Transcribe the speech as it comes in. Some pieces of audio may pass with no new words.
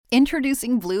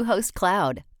Introducing Bluehost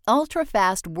Cloud,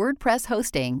 ultra-fast WordPress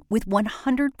hosting with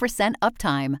 100%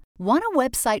 uptime. Want a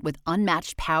website with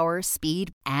unmatched power,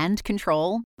 speed, and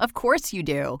control? Of course you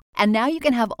do. And now you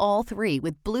can have all three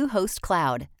with Bluehost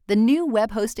Cloud, the new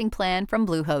web hosting plan from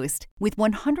Bluehost. With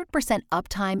 100%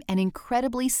 uptime and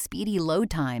incredibly speedy load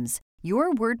times,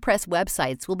 your WordPress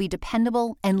websites will be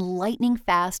dependable and lightning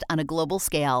fast on a global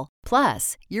scale.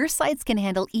 Plus, your sites can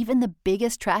handle even the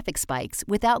biggest traffic spikes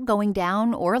without going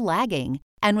down or lagging.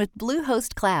 And with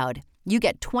Bluehost Cloud, you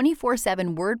get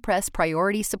 24/7 WordPress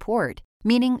priority support,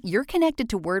 meaning you're connected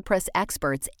to WordPress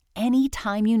experts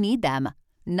anytime you need them.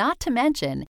 Not to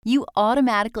mention, you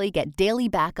automatically get daily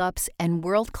backups and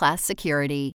world-class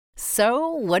security. So,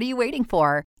 what are you waiting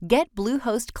for? Get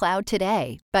Bluehost Cloud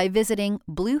today by visiting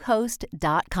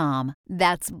Bluehost.com.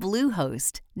 That's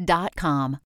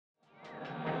Bluehost.com.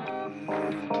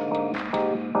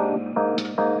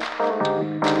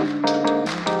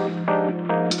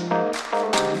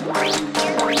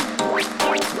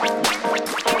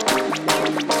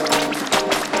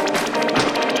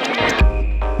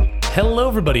 Hello,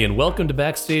 everybody, and welcome to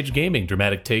Backstage Gaming,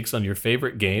 dramatic takes on your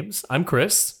favorite games. I'm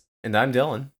Chris. And I'm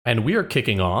Dylan. And we are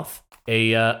kicking off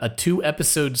a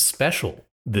 2-episode special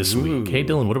this week. Hey,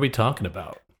 Dylan, what are we talking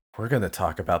about? We're going to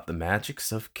talk about the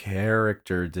magics of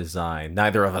character design.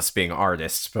 Neither of us being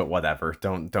artists, but whatever.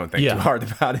 Don't think too hard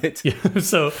about it. Yeah.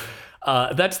 So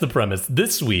that's the premise.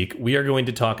 This week, we are going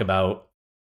to talk about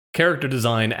character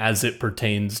design as it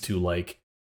pertains to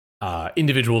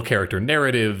individual character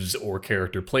narratives or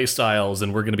character playstyles,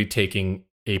 and we're going to be taking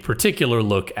a particular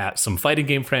look at some fighting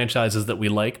game franchises that we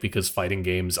like, because fighting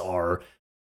games are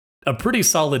a pretty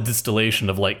solid distillation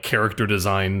of character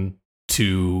design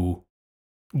to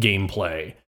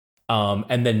gameplay.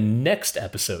 And then next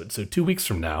episode, so 2 weeks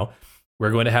from now, we're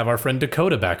going to have our friend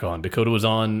Dakota back on. Dakota was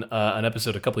on an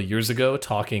episode a couple of years ago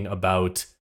talking about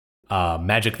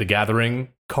Magic the Gathering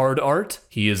card art.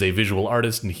 He is a visual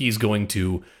artist, and he's going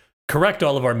to correct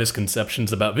all of our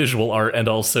misconceptions about visual art, and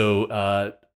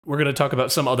also we're going to talk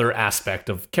about some other aspect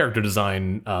of character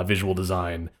design, visual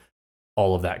design,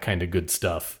 all of that kind of good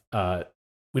stuff.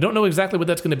 We don't know exactly what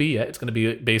that's going to be yet. It's going to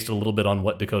be based a little bit on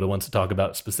what Dakota wants to talk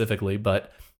about specifically,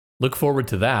 but look forward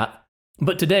to that.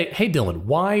 But today, hey Dylan,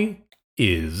 why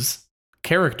is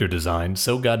character design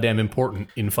so goddamn important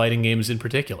in fighting games in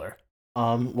particular?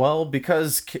 Well,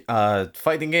 because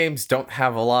fighting games don't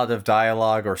have a lot of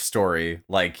dialogue or story.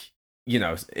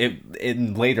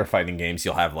 In later fighting games,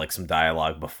 you'll have some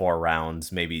dialogue before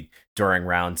rounds, maybe during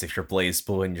rounds if you're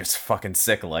BlazBlue and you're just fucking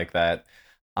sick like that.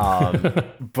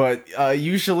 But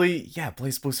usually,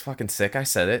 BlazBlue's fucking sick. I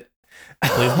said it.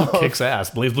 BlazBlue kicks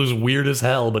ass. BlazBlue's weird as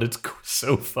hell, but it's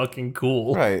so fucking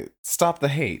cool. Right. Stop the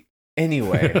hate.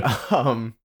 Anyway,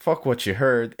 fuck what you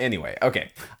heard. Anyway,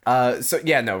 okay.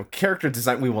 Character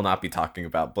design. We will not be talking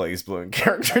about BlazBlue and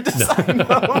character design.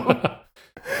 No.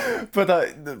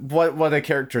 But what a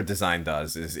character design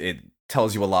does is it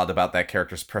tells you a lot about that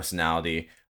character's personality.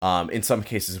 In some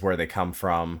cases, where they come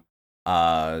from,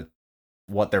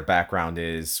 what their background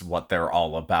is, what they're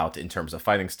all about in terms of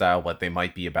fighting style, what they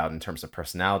might be about in terms of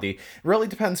personality. It really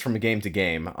depends from game to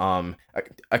game.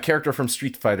 A character from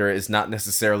Street Fighter is not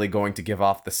necessarily going to give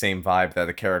off the same vibe that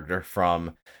a character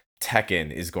from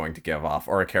Tekken is going to give off,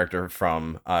 or a character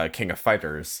from King of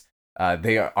Fighters.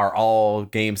 They are all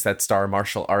games that star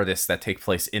martial artists that take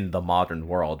place in the modern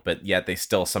world, but yet they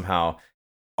still somehow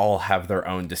all have their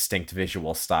own distinct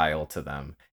visual style to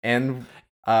them. And,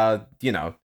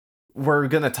 we're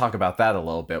going to talk about that a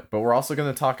little bit, but we're also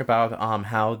going to talk about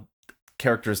how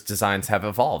characters' designs have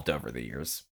evolved over the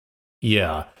years.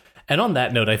 Yeah. And on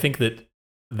that note, I think that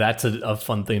that's a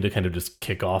fun thing to kind of just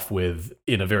kick off with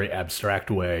in a very abstract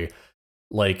way.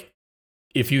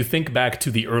 If you think back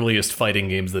to the earliest fighting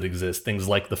games that exist, things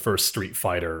like the first Street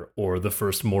Fighter or the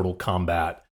first Mortal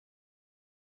Kombat,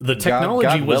 the technology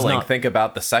God was willing, not. Think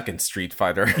about the second Street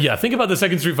Fighter. Yeah, think about the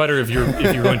second Street Fighter if you're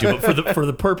going to. But for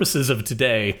the purposes of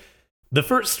today, the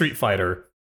first Street Fighter,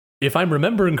 if I'm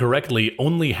remembering correctly,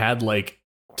 only had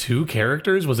 2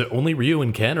 characters. Was it only Ryu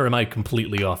and Ken, or am I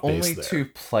completely off base Only there? 2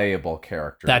 playable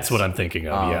characters. That's what I'm thinking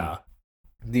of. Yeah.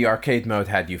 The arcade mode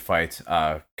had you fight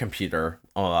computer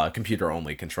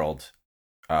only controlled.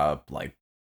 I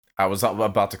was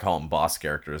about to call them boss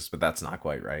characters, but that's not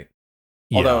quite right.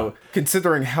 Yeah. Although,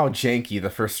 considering how janky the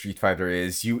first Street Fighter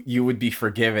is, you would be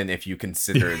forgiven if you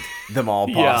considered them all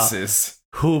bosses.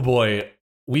 Oh boy,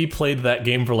 we played that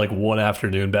game for 1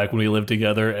 afternoon back when we lived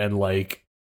together, and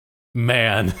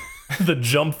man, the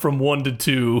jump from 1 to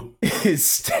 2 is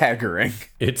staggering.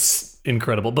 It's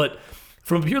incredible. But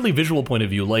from a purely visual point of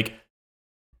view,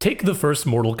 take the first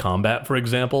Mortal Kombat, for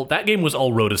example. That game was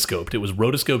all rotoscoped. It was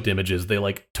rotoscoped images. They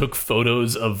like took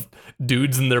photos of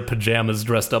dudes in their pajamas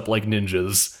dressed up like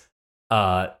ninjas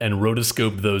and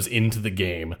rotoscoped those into the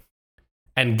game.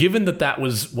 And given that that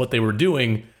was what they were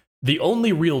doing, the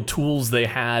only real tools they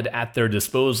had at their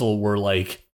disposal were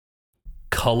like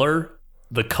color,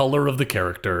 the color of the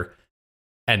character,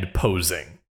 and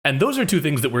posing. And those are two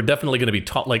things that we're definitely going to be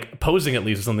taught. Like posing, at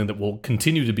least, is something that will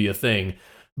continue to be a thing.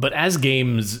 But as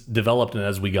games developed and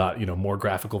as we got, more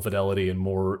graphical fidelity and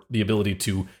more the ability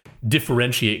to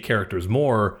differentiate characters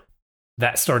more,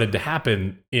 that started to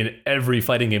happen in every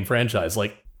fighting game franchise.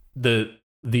 Like the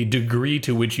degree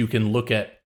to which you can look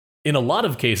at, in a lot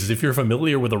of cases, if you're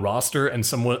familiar with a roster and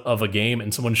someone of a game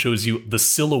and someone shows you the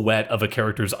silhouette of a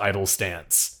character's idle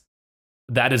stance,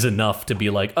 that is enough to be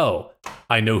like, oh,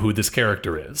 I know who this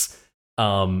character is.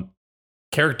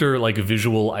 Character like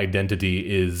visual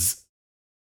identity is,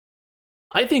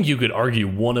 I think you could argue,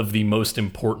 one of the most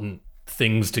important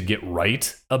things to get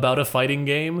right about a fighting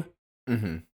game.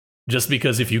 Mm-hmm. Just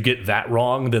because if you get that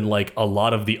wrong, then like a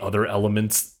lot of the other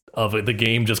elements of the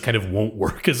game just kind of won't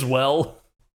work as well.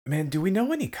 Man, do we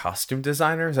know any costume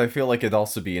designers? I feel like it'd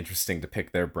also be interesting to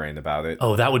pick their brain about it.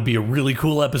 Oh, that would be a really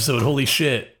cool episode. Holy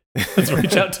shit. Let's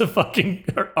reach out to fucking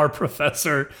our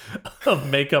professor of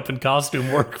makeup and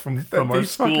costume work from our school. That'd be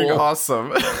fucking awesome.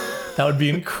 That would be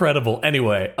incredible.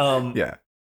 Anyway, yeah.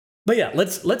 But yeah,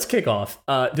 let's kick off.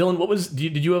 Dylan,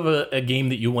 did you have a game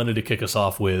that you wanted to kick us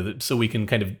off with, so we can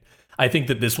kind of, I think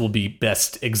that this will be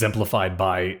best exemplified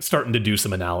by starting to do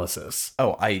some analysis.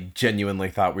 Oh, I genuinely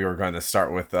thought we were going to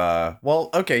start with,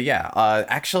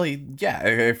 actually,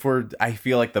 yeah, I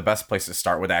feel like the best place to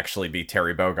start would actually be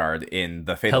Terry Bogard in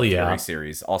the Fatal Fury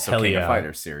series, also King of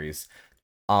Fighters series.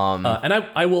 And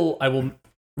I will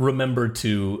remember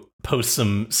to post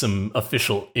some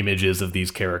official images of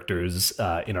these characters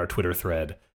in our Twitter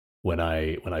thread when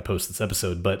I post this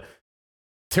episode. But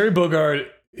Terry Bogard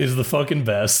is the fucking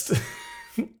best.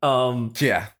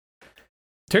 Yeah.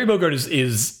 Terry Bogard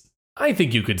is I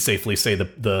think you could safely say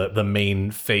the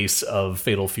main face of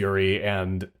Fatal Fury,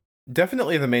 and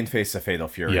definitely the main face of Fatal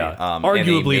Fury. Yeah.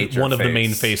 Arguably one of the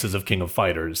main faces of King of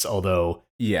Fighters, although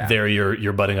there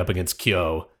you're butting up against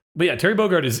Kyo. But yeah, Terry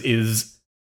Bogard is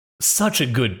such a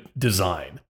good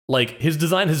design. Like, his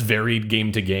design has varied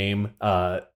game to game,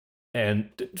 and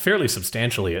fairly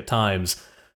substantially at times.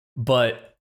 But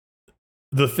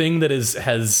the thing that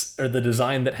the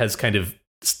design that has kind of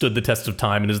stood the test of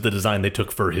time and is the design they took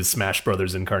for his Smash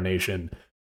Brothers incarnation,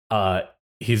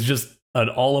 he's just an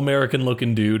all-American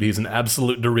looking dude. He's an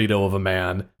absolute Dorito of a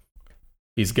man.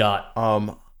 He's got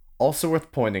also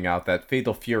worth pointing out that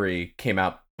Fatal Fury came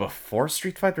out before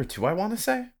Street Fighter 2, I want to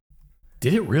say.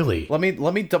 Did it really? Let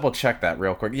me double check that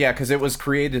real quick. Yeah, because it was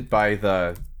created by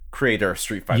the creator of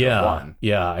Street Fighter 1.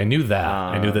 Yeah, I knew that.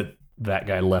 I knew that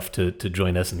guy left to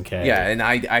join SNK. Yeah, and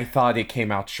I thought it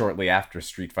came out shortly after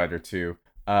Street Fighter 2.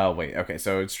 Wait, okay,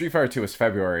 so Street Fighter 2 was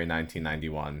February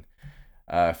 1991.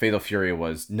 Fatal Fury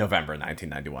was November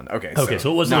 1991. Okay,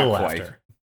 so it was a little quite after.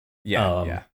 Yeah,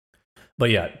 yeah.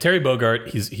 But yeah, Terry Bogard,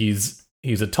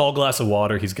 he's a tall glass of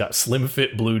water. He's got slim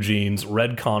fit blue jeans,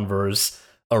 red Converse,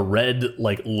 a red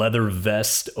like leather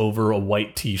vest over a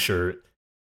white t-shirt.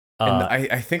 And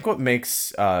I think what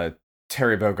makes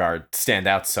Terry Bogard stand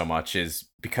out so much is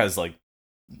because, like,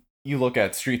 you look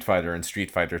at Street Fighter and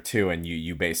Street Fighter 2 and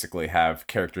you basically have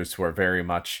characters who are very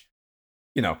much,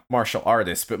 martial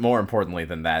artists, but more importantly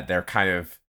than that, they're kind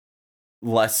of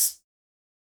less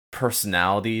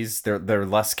personalities. They're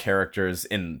less characters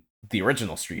in the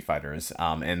original Street Fighters,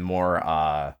 and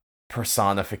more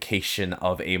personification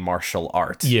of a martial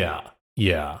art.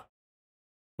 Yeah.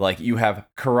 Like, you have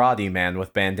Karate Man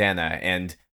with bandana,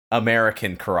 and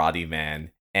American Karate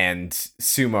Man, and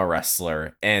sumo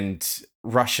wrestler, and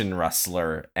Russian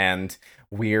wrestler, and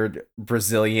weird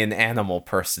Brazilian animal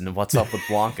person. What's up with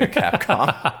Blanca,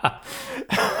 Capcom?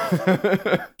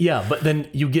 Yeah, but then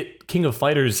you get King of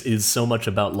Fighters is so much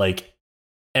about, like,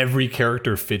 every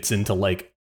character fits into,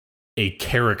 like, a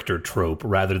character trope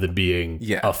rather than being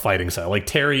a fighting style. Like,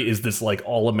 Terry is this, like,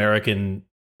 all-American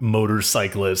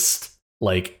motorcyclist,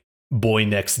 like, boy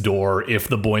next door, if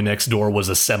the boy next door was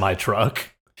a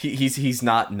semi-truck. He's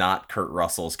not Kurt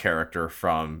Russell's character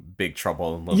from Big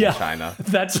Trouble in Little China.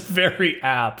 That's very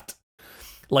apt.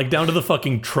 Like, down to the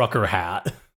fucking trucker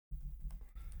hat.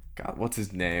 God, what's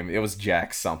his name? It was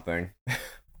Jack something.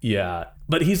 Yeah,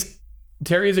 but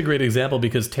Terry is a great example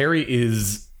because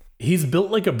he's built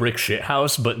like a brick shit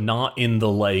house, but not in the,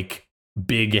 like,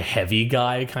 big heavy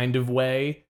guy kind of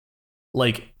way.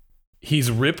 Like,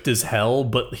 he's ripped as hell,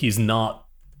 but he's not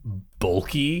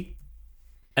bulky.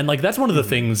 And like that's one of the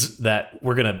things that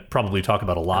we're gonna probably talk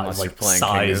about a lot, Unless is you're like playing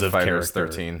size King of of Fighters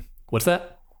character. 13. What's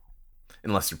that?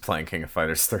 Unless you're playing King of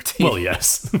Fighters 13. Well,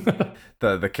 yes.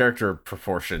 The character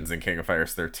proportions in King of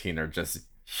Fighters 13 are just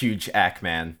huge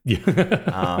man.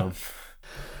 Yeah.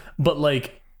 But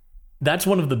like that's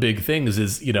one of the big things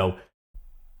is, you know,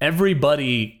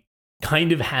 everybody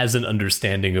kind of has an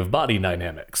understanding of body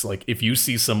dynamics. Like if you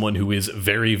see someone who is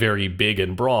very, very big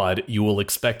and broad, you will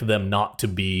expect them not to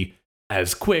be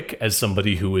as quick as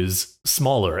somebody who is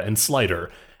smaller and slighter.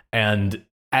 And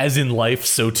as in life,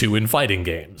 so too in fighting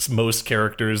games. Most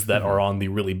characters that are on the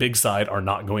really big side are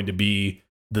not going to be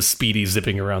the speedy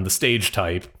zipping around the stage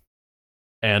type,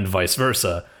 and vice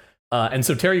versa. And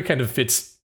so Terry kind of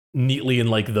fits neatly in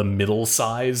like the middle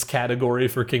size category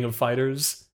for King of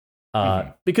Fighters.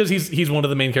 Because he's one of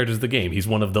the main characters of the game. He's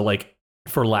one of the, like,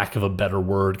 for lack of a better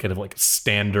word, kind of like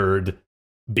standard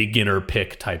beginner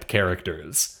pick type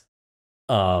characters.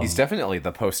 He's definitely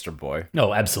the poster boy.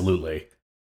 No, absolutely.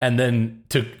 And then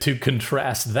to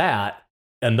contrast that,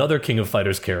 another King of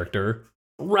Fighters character,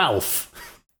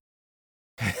 Ralph.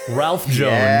 Ralph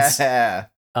Jones. Yeah.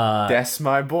 That's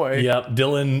my boy. Yep,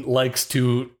 Dylan likes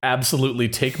to absolutely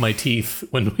take my teeth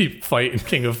when we fight in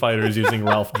King of Fighters using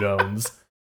Ralph Jones.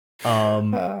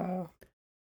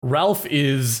 Ralph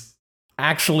is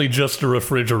actually just a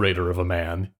refrigerator of a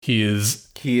man. He is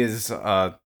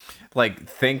like,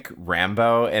 think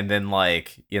Rambo and then,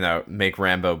 like, you know, make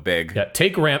Rambo big. Yeah,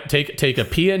 take a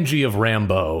PNG of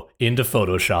Rambo into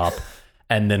Photoshop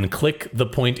and then click the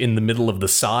point in the middle of the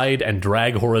side and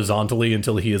drag horizontally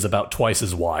until he is about twice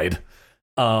as wide.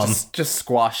 Just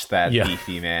squash that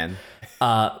beefy man.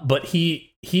 But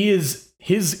he is,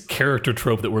 his character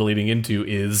trope that we're leading into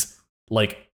is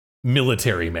like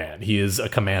military man. He is a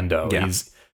commando. Yeah.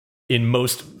 He's, in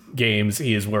most games,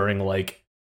 he is wearing like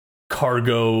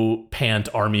cargo pant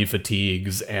army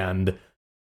fatigues and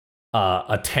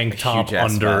a tank top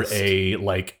under vest. a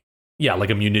like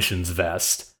a munitions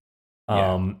vest,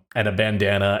 and a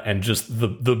bandana, and just the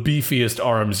beefiest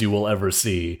arms you will ever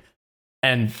see.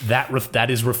 And that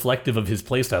is reflective of his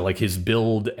playstyle, like his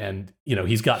build, and you know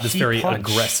he's got this very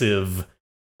aggressive,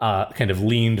 kind of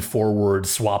leaned forward,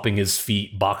 swapping his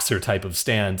feet, boxer type of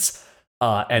stance.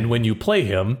 And when you play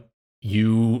him,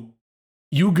 you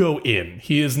go in.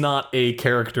 He is not a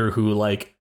character who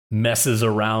like messes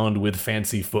around with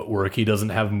fancy footwork. He doesn't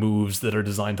have moves that are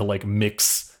designed to like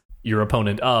mix your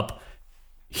opponent up.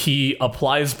 He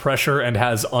applies pressure and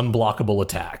has unblockable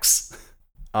attacks.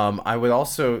 I would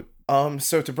also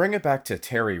so to bring it back to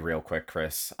Terry real quick,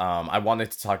 Chris, I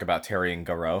wanted to talk about Terry and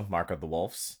Garou, Mark of the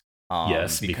Wolves.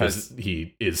 Yes, because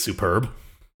he is superb.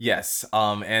 Yes,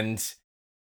 and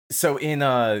so in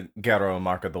Garou,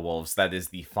 Mark of the Wolves, that is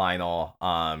the final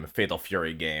Fatal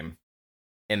Fury game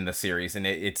in the series, and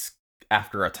it's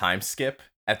after a time skip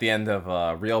at the end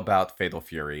of Real Bout Fatal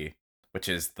Fury, which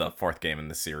is the fourth game in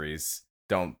the series.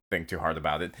 Don't think too hard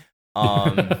about it.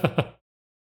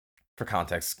 For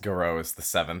context, Garou is the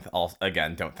seventh.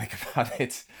 Again, don't think about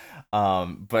it.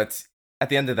 But at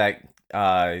the end of that,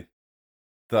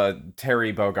 the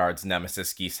Terry Bogard's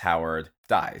nemesis, Geese Howard,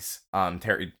 dies.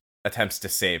 Terry attempts to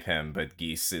save him, but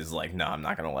Geese is like, no, I'm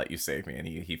not going to let you save me. And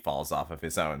he falls off of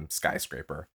his own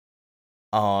skyscraper.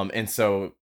 And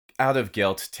so out of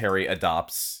guilt, Terry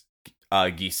adopts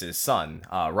Geese's son,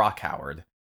 Rock Howard.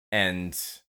 And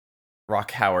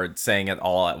Rock Howard saying it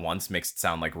all at once makes it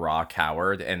sound like Rock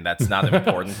Howard, and that's not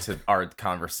important to our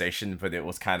conversation, but it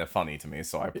was kind of funny to me,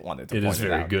 so I wanted to point it out. It is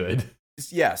very good.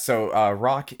 Yeah, so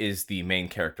Rock is the main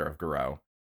character of Garou,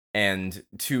 and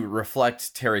to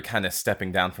reflect Terry kind of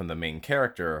stepping down from the main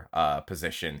character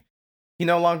position, he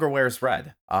no longer wears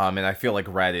red, and I feel like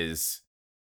red is,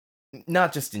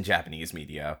 not just in Japanese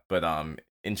media, but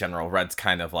in general, red's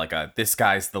kind of like a, this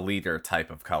guy's the leader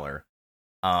type of color.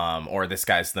 Or this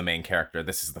guy's the main character,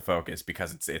 this is the focus,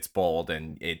 because it's bold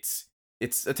and it's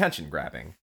attention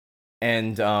grabbing.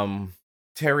 And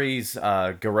Terry's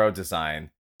Garou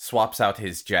design swaps out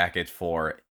his jacket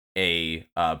for a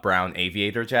brown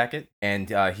aviator jacket, and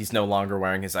he's no longer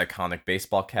wearing his iconic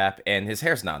baseball cap, and his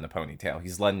hair's not in a ponytail,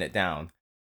 he's letting it down.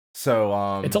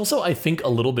 So it's also, I think, a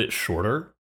little bit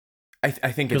shorter. I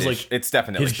think it's like, it's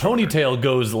definitely his shorter. ponytail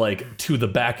goes like to the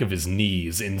back of his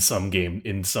knees in some game,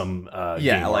 in some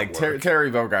yeah, game like Terry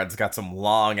Bogard's got some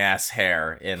long ass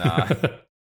hair in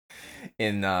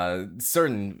in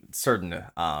certain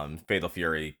Fatal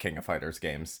Fury King of Fighters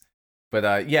games,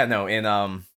 but yeah, no, in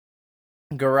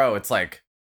Garou it's like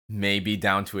maybe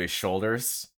down to his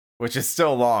shoulders, which is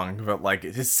still long, but like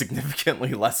it is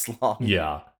significantly less long.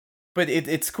 Yeah. But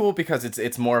it's cool because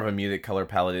it's more of a muted color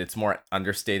palette. It's more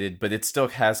understated, but it still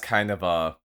has kind of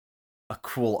a a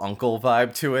cool uncle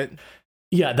vibe to it.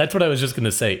 Yeah, that's what I was just going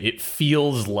to say. It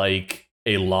feels like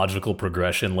a logical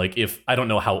progression. Like, if I don't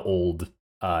know how old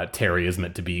Terry is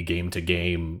meant to be game to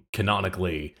game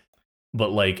canonically,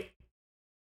 but like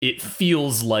it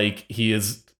feels like he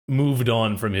has moved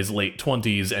on from his late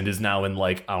 20s and is now in,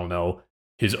 like, I don't know,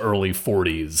 his early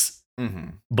 40s. Mm-hmm.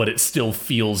 But it still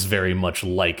feels very much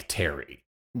like Terry.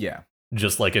 Yeah.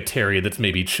 Just like a Terry that's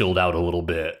maybe chilled out a little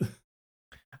bit.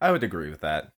 I would agree with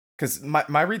that. Because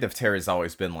my read of Terry's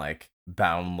always been like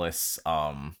boundless,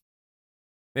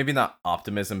 maybe not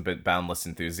optimism, but boundless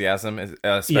enthusiasm.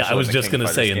 Yeah, I was just going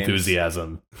to say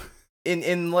enthusiasm.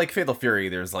 In like Fatal Fury,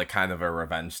 there's like kind of a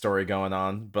revenge story going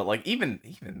on. But like even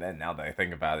then, now that I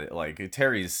think about it, like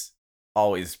Terry's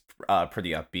always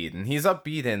pretty upbeat. And he's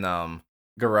upbeat in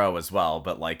Garou as well.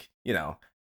 But like, you know,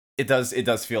 it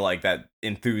does feel like that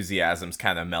enthusiasm's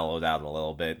kind of mellowed out a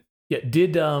little bit. Yeah,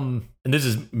 did and this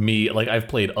is me, like I've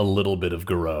played a little bit of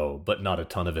Garou, but not a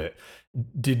ton of it.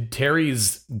 Did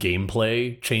Terry's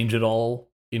gameplay change at all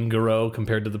in Garou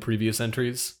compared to the previous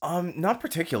entries? Not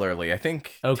particularly. I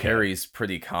think Okay. Terry's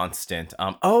pretty constant.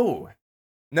 Oh,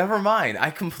 never mind. I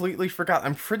completely forgot.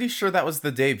 I'm pretty sure that was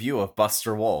the debut of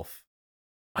Buster Wolf.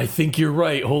 I think you're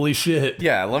right. Holy shit.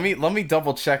 Yeah, let me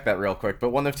double check that real quick. But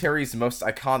one of Terry's most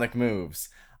iconic moves,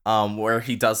 where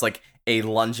he does like a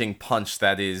lunging punch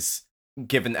that is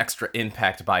given extra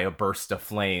impact by a burst of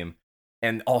flame.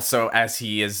 And also, as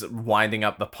he is winding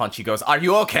up the punch, he goes, "Are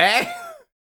you okay?"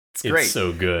 It's great. It's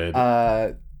so good.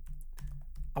 I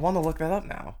want to look that up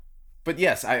now. But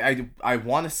yes, I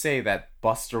want to say that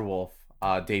Buster Wolf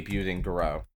debuted in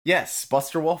Garou. Yes,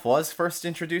 Buster Wolf was first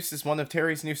introduced as one of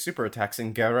Terry's new super attacks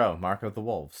in Garou, Mark of the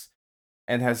Wolves,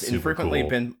 and has Super infrequently cool.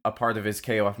 been a part of his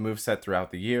KOF moveset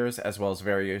throughout the years, as well as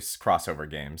various crossover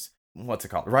games. What's it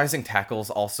called? Rising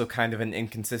Tackle's also kind of an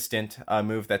inconsistent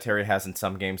move that Terry has in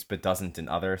some games, but doesn't in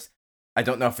others. I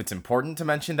don't know if it's important to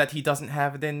mention that he doesn't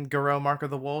have it in Garou Mark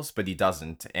of the Wolves, but he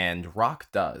doesn't, and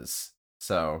Rock does.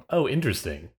 So, Oh,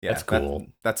 interesting. yeah, That's cool.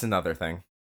 That's another thing.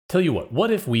 Tell you what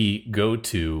if we go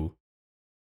to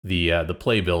the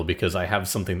playbill, because I have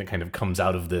something that kind of comes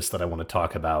out of this that I want to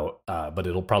talk about, but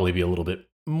it'll probably be a little bit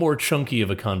more chunky of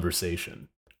a conversation.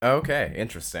 Okay,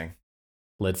 interesting.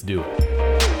 Let's do it.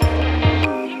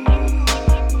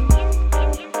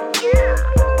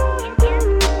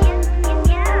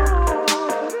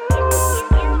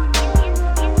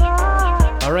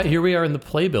 All right, here we are in the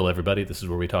playbill, everybody. This is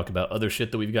where we talk about other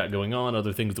shit that we've got going on,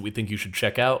 other things that we think you should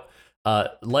check out.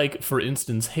 Like, for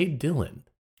instance, hey, Dylan,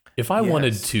 if I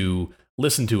wanted to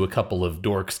listen to a couple of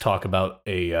dorks talk about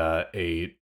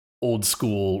a old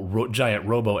school giant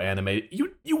robo anime,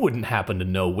 you wouldn't happen to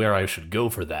know where I should go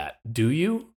for that, do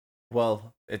you?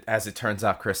 Well, as it turns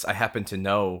out, Chris, I happen to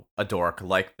know a dork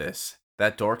like this.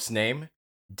 That dork's name?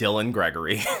 Dylan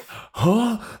Gregory.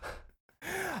 Huh?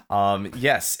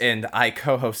 Yes, and I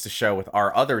co-host a show with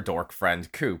our other dork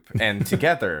friend, Coop, and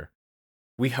together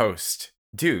we host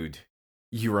Dude,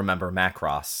 You Remember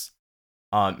Macross.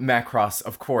 Macross,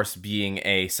 of course, being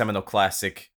a seminal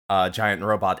classic giant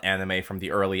robot anime from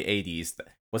the early 80s that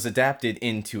was adapted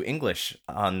into English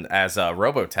as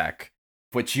Robotech,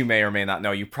 which you may or may not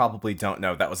know. You probably don't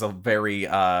know. That was a very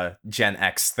Gen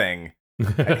X thing.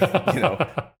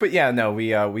 But yeah, no,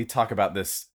 we talk about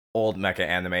this old mecha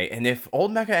anime, and if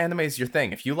old mecha anime is your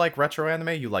thing, if you like retro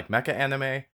anime, you like mecha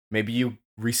anime, maybe you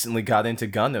recently got into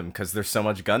Gundam because there's so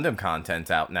much Gundam content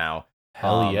out now.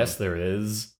 Hell yes, there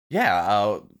is.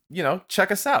 Yeah,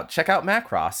 check us out. Check out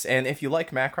Macross, and if you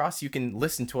like Macross, you can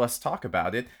listen to us talk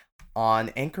about it on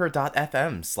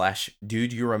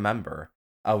anchor.fm/dudeyouRemember.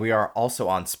 We are also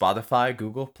on Spotify,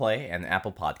 Google Play, and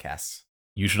Apple Podcasts.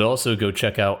 You should also go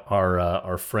check out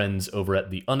our friends over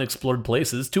at the Unexplored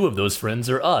Places. Two of those friends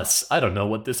are us. I don't know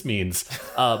what this means,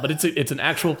 but it's an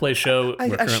actual play show. We're I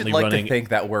should currently like running. to think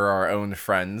that we're our own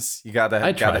friends. You gotta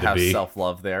have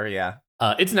self-love there, yeah.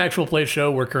 It's an actual play show.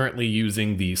 We're currently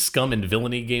using the Scum and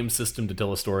Villainy game system to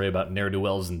tell a story about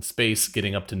ne'er-do-wells in space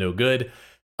getting up to no good.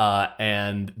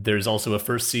 And there's also a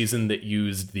first season that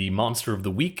used the Monster of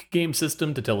the Week game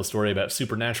system to tell a story about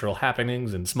supernatural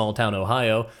happenings in small-town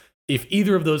Ohio. If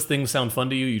either of those things sound fun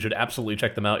to you, you should absolutely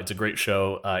check them out. It's a great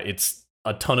show. It's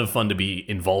a ton of fun to be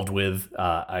involved with.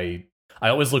 I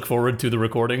always look forward to the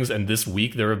recordings, and this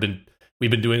week we've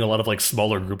been doing a lot of like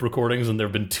smaller group recordings, and there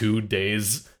have been 2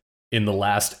 days in the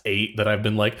last 8 that I've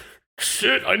been like,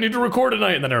 shit, I need to record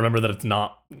tonight, and then I remember that it's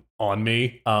not on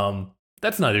me.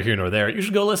 That's neither here nor there. You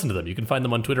should go listen to them. You can find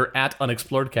them on Twitter at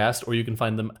UnexploredCast, or you can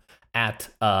find them at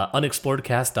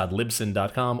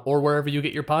unexploredcast.libsyn.com, or wherever you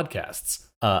get your podcasts.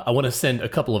 I want to send a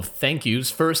couple of thank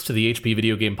yous. First, to the HP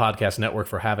Video Game Podcast Network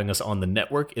for having us on the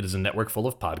network. It is a network full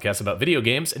of podcasts about video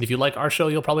games, and if you like our show,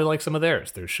 you'll probably like some of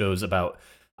theirs. There's shows about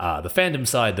the fandom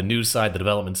side, the news side, the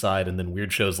development side, and then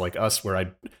weird shows like us where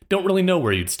I don't really know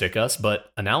where you'd stick us,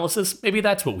 but analysis, maybe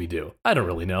that's what we do. I don't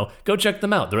really know. Go check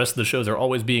them out. The rest of the shows are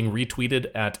always being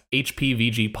retweeted at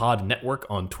HPVG Pod Network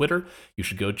on Twitter. You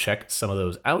should go check some of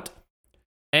those out.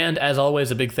 And as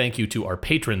always, a big thank you to our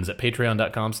patrons at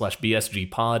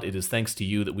patreon.com/BSGpod. It is thanks to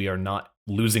you that we are not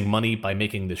losing money by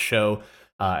making this show.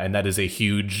 And that is a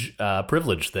huge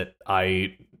privilege that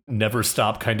I never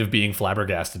stop kind of being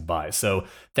flabbergasted by. So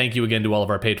thank you again to all of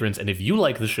our patrons. And if you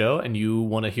like the show and you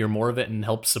want to hear more of it and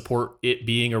help support it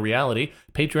being a reality,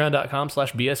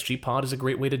 patreon.com/BSGpod is a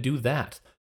great way to do that.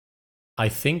 I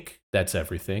think that's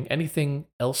everything. Anything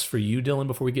else for you, Dylan,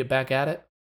 before we get back at it?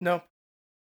 Nope.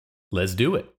 Let's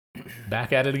do it.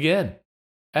 Back at it again.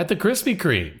 At the Krispy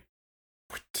Kreme.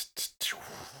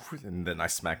 And then I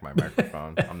smack my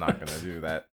microphone. I'm not going to do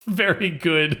that. Very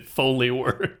good Foley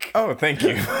work. Oh, thank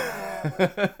you.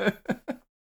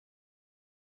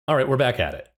 All right, we're back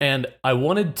at it. And I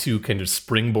wanted to kind of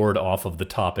springboard off of the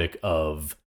topic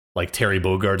of like Terry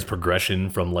Bogard's progression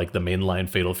from like the mainline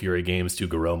Fatal Fury games to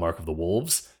Garou Mark of the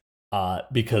Wolves,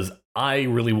 because I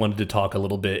really wanted to talk a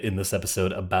little bit in this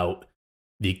episode about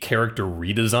the character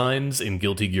redesigns in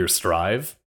Guilty Gear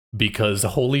Strive, because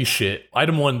holy shit,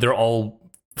 item 1, they're all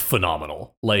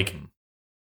phenomenal. Like,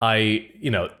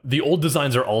 the old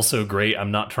designs are also great. I'm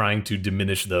not trying to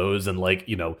diminish those, and like,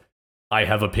 I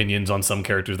have opinions on some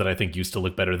characters that I think used to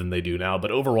look better than they do now, but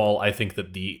overall, I think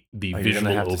that the visual you're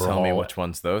gonna have to overhaul. tell me which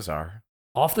ones those are.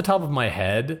 Off the top of my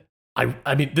head,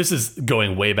 I mean, this is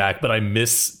going way back, but I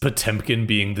miss Potemkin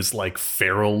being this like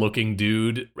feral looking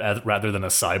dude rather than a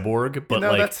cyborg. But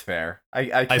no, that's fair.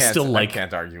 I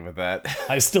can't argue with that.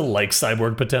 I still like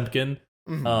Cyborg Potemkin.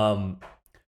 Mm-hmm.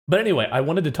 But anyway, I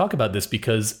wanted to talk about this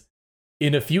because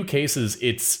in a few cases,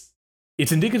 it's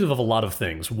indicative of a lot of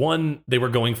things. One, they were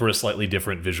going for a slightly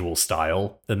different visual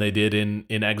style than they did in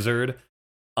Exurd.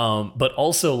 But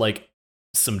also, like,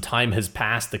 some time has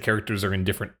passed. The characters are in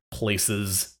different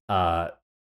places,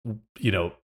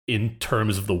 in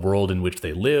terms of the world in which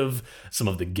they live. Some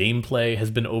of the gameplay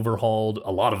has been overhauled.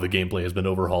 A lot of the gameplay has been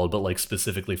overhauled, but like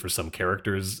specifically for some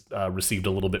characters, received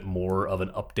a little bit more of an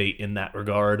update in that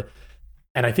regard.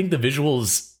 And I think the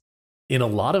visuals, in a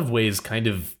lot of ways, kind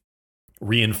of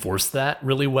reinforce that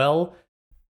really well.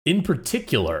 In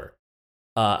particular,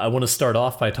 I want to start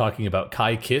off by talking about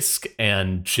Kai Kisk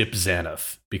and Chip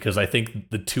Zaniff, because I think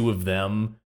the two of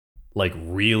them like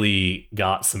really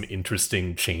got some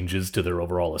interesting changes to their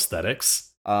overall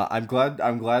aesthetics. I'm glad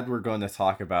we're going to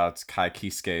talk about Kai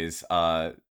Kiske's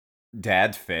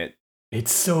dad fit.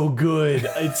 It's so good.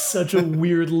 It's such a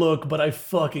weird look, but I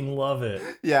fucking love it.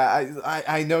 Yeah,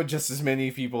 I know just as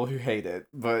many people who hate it,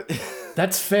 but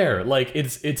that's fair. Like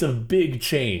it's a big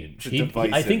change.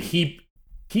 I think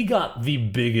he got the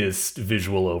biggest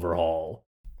visual overhaul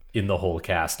in the whole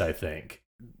cast, I think.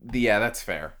 Yeah, that's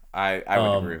fair. I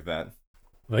would agree with that.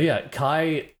 But yeah,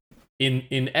 Kai in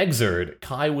Exurd,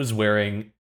 Kai was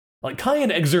wearing like Kai in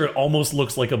Exurd almost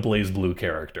looks like a BlazBlue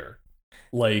character.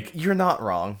 Like, you're not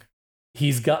wrong.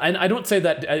 He's got, and I don't say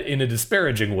that in a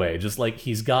disparaging way, just like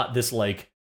he's got this like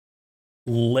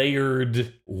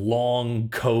layered long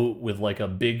coat with like a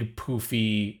big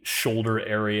poofy shoulder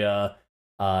area.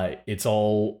 It's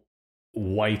all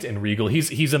white and regal.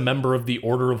 He's a member of the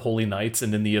Order of Holy Knights,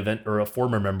 and in the event, or a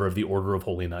former member of the Order of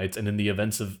Holy Knights, and in the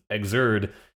events of Exurd,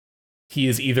 he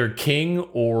is either king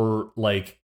or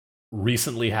like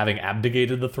recently having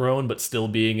abdicated the throne, but still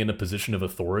being in a position of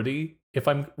authority, if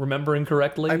I'm remembering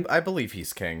correctly. I believe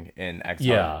he's king in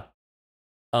Exile.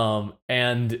 Yeah.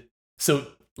 And so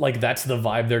like that's the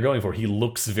vibe they're going for. He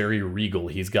looks very regal.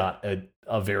 He's got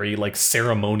a very like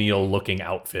ceremonial looking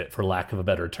outfit, for lack of a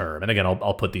better term. And again,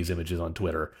 I'll put these images on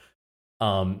Twitter.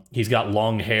 He's got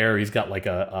long hair. He's got like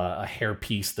a hair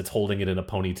piece that's holding it in a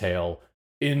ponytail.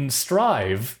 In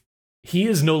Strive, he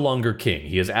is no longer king.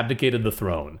 He has abdicated the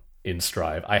throne in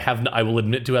Strive. I will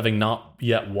admit to having not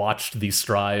yet watched the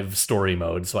Strive story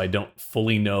mode, so I don't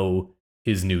fully know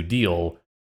his new deal.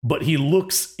 But he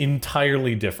looks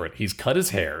entirely different. He's cut his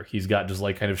hair. He's got just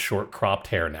like kind of short cropped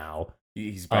hair now.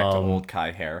 He's back to old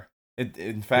Kai hair.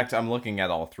 In fact, I'm looking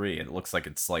at all three. It looks like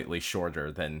it's slightly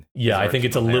shorter than. Yeah, I think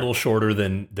it's a little shorter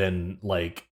than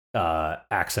like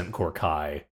Accent Core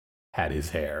Kai had his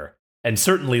hair, and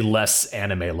certainly less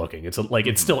anime looking. It's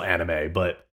it's still anime,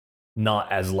 but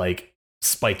not as like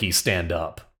spiky stand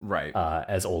up, right?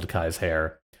 As old Kai's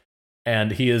hair,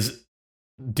 and he is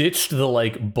ditched the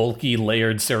like bulky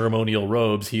layered ceremonial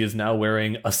robes. He is now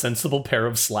wearing a sensible pair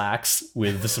of slacks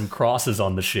with some crosses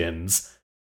on the shins,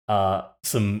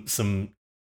 some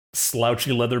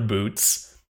slouchy leather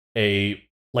boots, a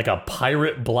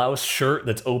pirate blouse shirt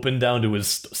that's open down to his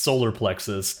solar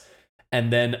plexus,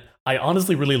 and then I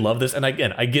honestly really love this. And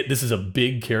again, I get this is a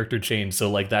big character change,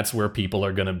 so like that's where people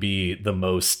are gonna be the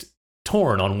most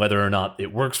torn on whether or not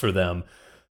it works for them.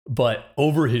 But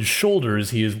over his shoulders,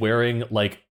 he is wearing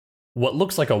like what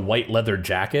looks like a white leather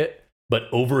jacket, but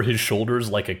over his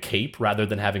shoulders like a cape rather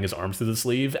than having his arms through the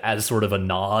sleeve, as sort of a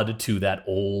nod to that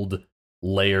old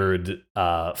layered,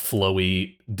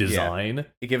 flowy design. Yeah.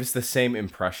 It gives the same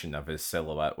impression of his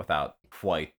silhouette without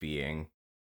quite being.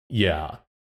 Yeah.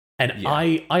 And yeah.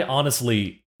 I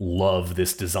honestly love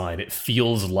this design. It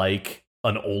feels like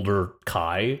an older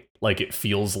Kai. Like it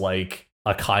feels like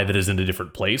a Kai that is in a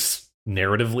different place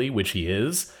narratively, which he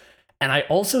is. And I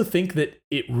also think that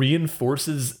it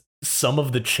reinforces some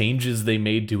of the changes they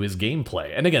made to his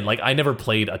gameplay. And again, like I never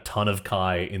played a ton of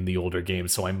Kai in the older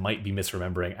games, so I might be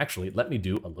misremembering. Actually, let me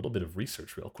do a little bit of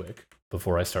research real quick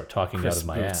before I start talking out of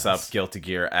my ass. Up Guilty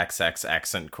Gear XX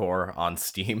Accent Core on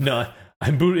Steam. No,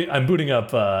 I'm booting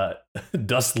up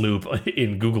Dustloop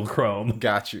in Google Chrome.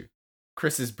 Got you.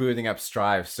 Chris is booting up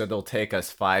Strive, so it'll take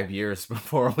us 5 years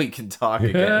before we can talk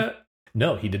again.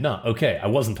 No, he did not. Okay, I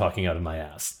wasn't talking out of my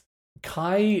ass.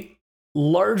 Kai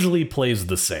largely plays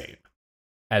the same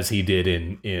as he did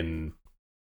in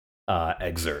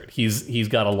Exert. He's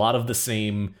got a lot of the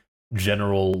same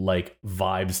general like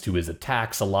vibes to his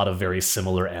attacks, a lot of very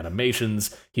similar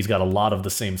animations. He's got a lot of the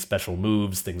same special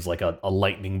moves, things like a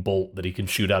lightning bolt that he can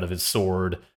shoot out of his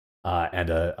sword, and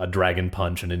a dragon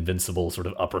punch, an invincible sort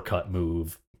of uppercut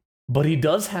move. But he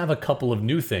does have a couple of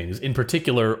new things. In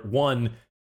particular, one,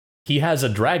 he has a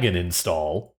dragon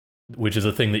install, which is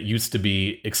a thing that used to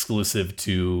be exclusive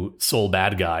to Soul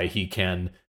Bad Guy. He can,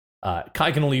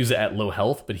 Kai can only use it at low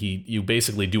health, but you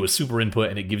basically do a super input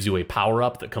and it gives you a power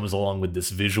up that comes along with this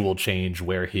visual change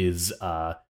where his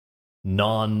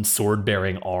non-sword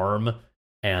bearing arm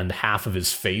and half of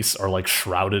his face are like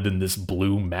shrouded in this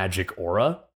blue magic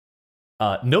aura.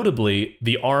 Notably,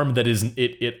 the arm that is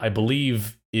it I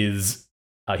believe is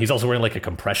he's also wearing like a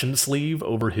compression sleeve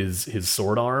over his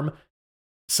sword arm.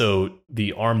 So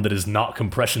the arm that is not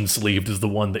compression sleeved is the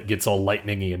one that gets all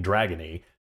lightningy and dragony.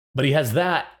 But he has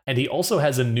that, and he also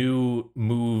has a new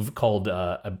move called,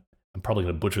 I'm probably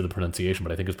going to butcher the pronunciation,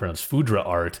 but I think it's pronounced Fudra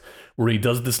Art, where he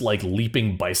does this like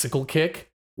leaping bicycle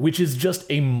kick, which is just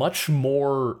a much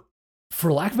more,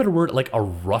 for lack of a better word, like a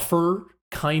rougher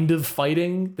kind of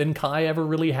fighting than Kai ever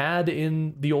really had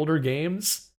in the older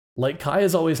games. Like Kai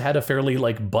has always had a fairly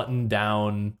like buttoned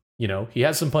down, you know, he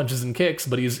has some punches and kicks,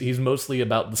 but he's mostly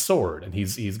about the sword, and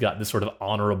he's got this sort of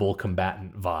honorable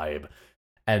combatant vibe.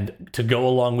 And to go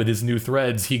along with his new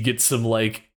threads, he gets some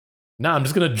like, nah, I'm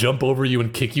just gonna jump over you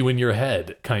and kick you in your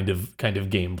head kind of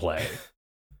gameplay.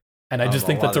 And I just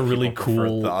think that's a really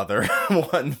cool. The other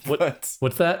one.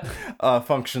 What's that?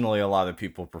 Functionally, a lot of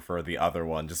people prefer the other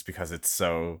one just because it's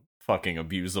so fucking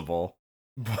abusable.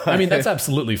 But I mean, that's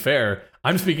absolutely fair.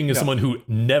 I'm speaking as someone who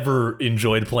never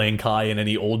enjoyed playing Kai in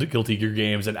any old Guilty Gear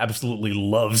games and absolutely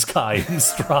loves Kai in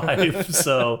Strive.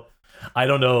 So I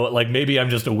don't know, like maybe I'm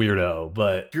just a weirdo,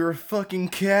 but you're a fucking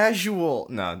casual.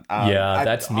 No,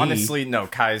 that's me. Honestly, no.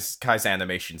 Kai's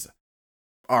animations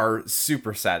are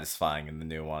super satisfying in the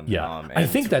new one. Yeah, I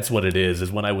think that's what it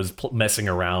is when I was messing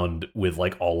around with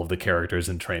like all of the characters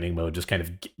in training mode, just kind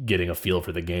of getting a feel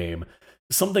for the game.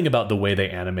 Something about the way they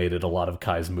animated a lot of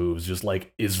Kai's moves just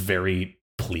like is very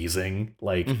pleasing.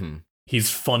 Like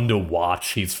he's fun to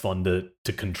watch. He's fun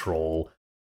to control.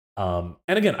 And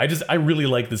again, I really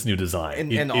like this new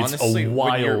design. And honestly, it's a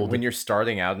wild... when you're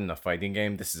starting out in a fighting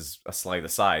game, this is a slight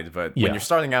aside, but when you're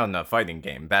starting out in a fighting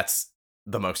game, that's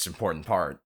the most important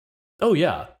part. Oh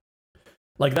yeah.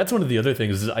 Like that's one of the other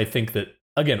things is I think that,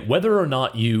 again, whether or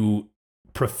not you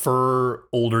prefer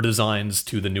older designs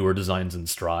to the newer designs in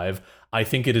Strive, I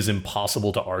think it is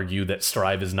impossible to argue that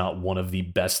Strive is not one of the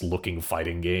best looking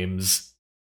fighting games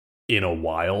in a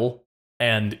while.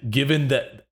 And given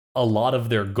that a lot of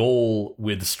their goal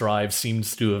with Strive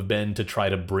seems to have been to try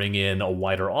to bring in a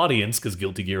wider audience, because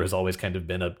Guilty Gear has always kind of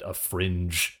been a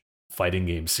fringe fighting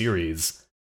game series,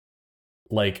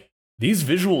 like these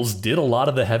visuals did a lot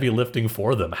of the heavy lifting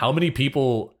for them. How many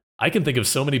people, I can think of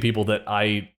so many people that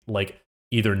I like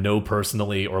either know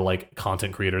personally or like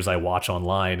content creators I watch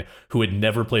online who had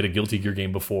never played a Guilty Gear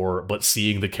game before, but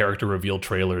seeing the character reveal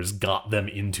trailers got them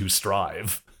into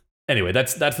Strive. Anyway,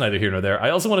 that's neither here nor there. I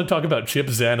also want to talk about Chip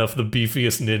Zanuff, the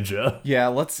beefiest ninja. Yeah,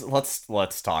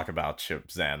 let's talk about Chip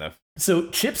Zanuff. So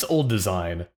Chip's old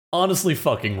design honestly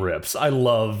fucking rips. I've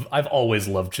always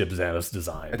loved Chip Zanuff's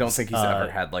design. I don't think he's ever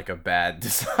had like a bad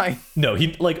design. No,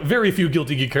 he like very few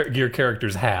Guilty Gear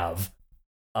characters have.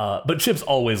 But Chip's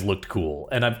always looked cool,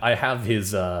 and I have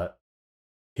his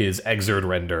Exerd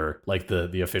render, like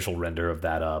the official render of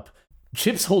that up.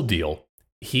 Chip's whole deal,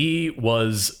 he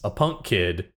was a punk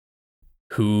kid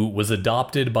who was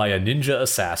adopted by a ninja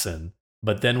assassin,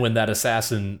 but then when that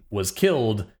assassin was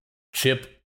killed,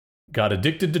 Chip got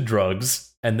addicted to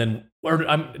drugs, and then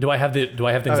do I have things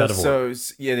out of order?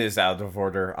 So it is out of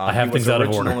order. I have things out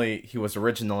of order. He was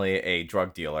originally a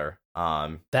drug dealer.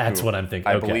 That's what I'm thinking.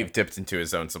 I believe dipped into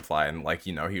his own supply, and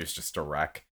he was just a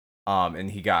wreck.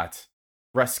 And he got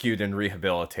rescued and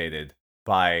rehabilitated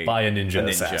by a ninja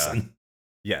assassin.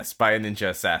 Yes, by a ninja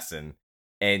assassin.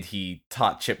 And he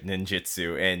taught Chip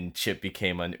ninjutsu, and Chip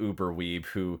became an uber weeb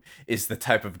who is the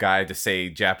type of guy to say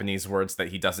Japanese words that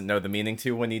he doesn't know the meaning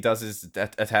to when he does his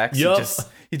attacks. Yep.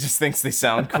 He just thinks they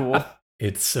sound cool.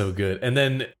 It's so good. And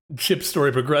then Chip's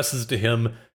story progresses to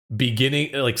him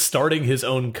starting his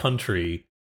own country,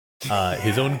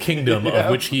 his own kingdom, yeah,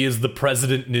 of which he is the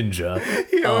president ninja.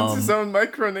 He owns his own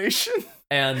micronation.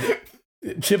 And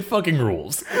Chip fucking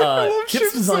rules.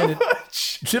 Chip's design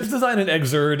in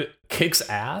Exerd kicks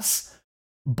ass,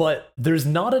 but there's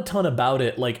not a ton about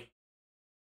it. Like,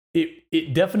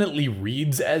 it definitely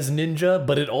reads as ninja,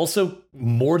 but it also,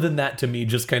 more than that to me,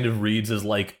 just kind of reads as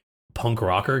like punk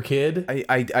rocker kid.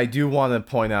 I do want to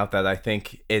point out that I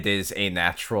think it is a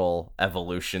natural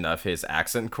evolution of his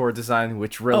accent core design,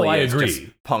 which really is agree.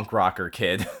 Just punk rocker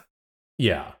kid.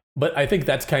 Yeah. But I think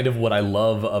that's kind of what I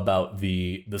love about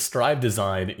the Strive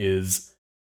design is,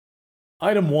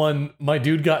 item 1, my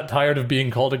dude got tired of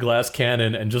being called a glass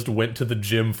cannon and just went to the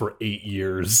gym for 8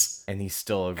 years. And he's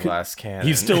still a glass cannon.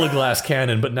 He's still a glass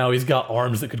cannon, but now he's got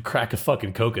arms that could crack a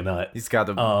fucking coconut. He's got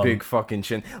a big fucking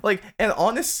chin. And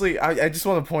honestly, I just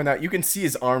want to point out, you can see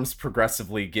his arms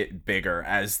progressively get bigger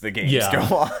as the games go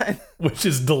on. Which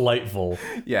is delightful.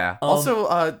 Yeah. Also,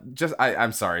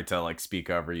 I'm sorry to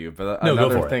speak over you, but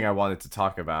another thing I wanted to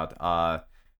talk about,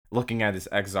 looking at his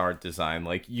Exard design,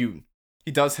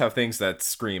 he does have things that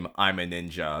scream, I'm a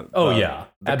ninja. Oh, yeah.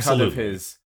 The absolutely. cut of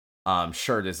his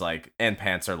shirt is and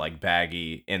pants are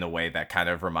baggy in a way that kind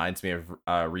of reminds me of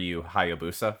Ryu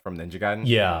Hayabusa from Ninja Gaiden.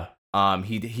 Yeah.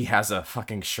 He has a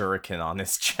fucking shuriken on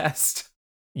his chest.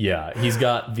 Yeah, he's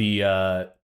got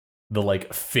the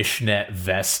fishnet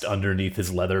vest underneath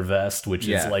his leather vest, which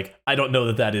is I don't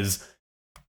know that is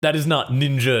not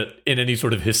ninja in any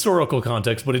sort of historical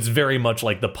context, but it's very much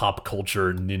like the pop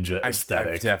culture ninja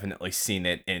aesthetic. I've definitely seen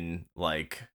it in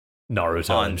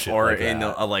Naruto and shit, or in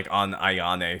on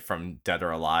Ayane from Dead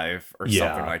or Alive or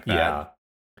something like that. Yeah.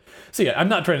 So I'm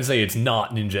not trying to say it's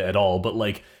not ninja at all, but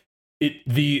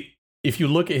if you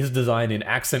look at his design in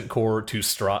Accent Core to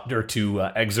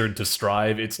Exerd to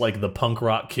Strive, it's like the punk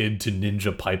rock kid to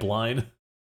ninja pipeline.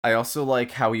 I also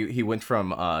like how he went from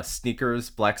black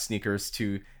sneakers,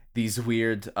 to these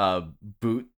weird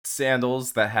boot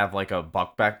sandals that have a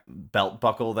belt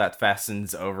buckle that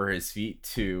fastens over his feet,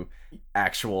 to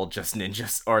actual just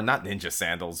ninjas, or not ninja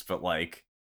sandals, but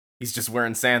he's just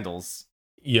wearing sandals.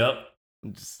 Yep.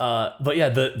 But yeah,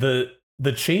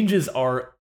 the changes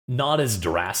are not as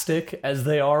drastic as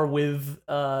they are with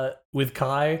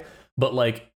Kai,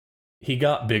 but he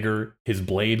got bigger, his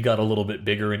blade got a little bit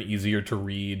bigger and easier to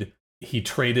read. He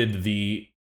traded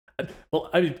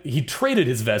he traded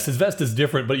his vest. His vest is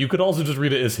different, but you could also just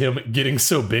read it as him getting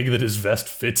so big that his vest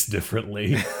fits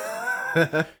differently.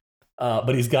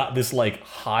 But he's got this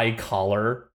high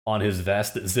collar on his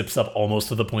vest that zips up almost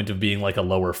to the point of being a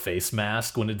lower face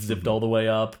mask when it's zipped all the way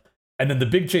up. And then the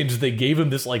big change is they gave him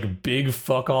this big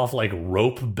fuck off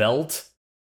rope belt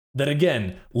that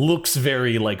again looks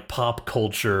very pop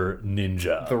culture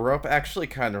ninja. The rope actually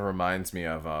kind of reminds me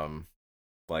of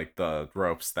the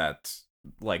ropes that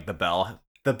the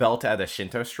belt at a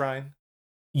Shinto shrine.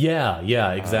 Yeah,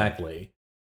 exactly.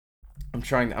 I'm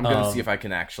gonna see if I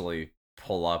can actually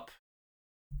pull up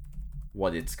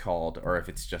what it's called, or if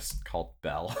it's just called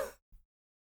bell.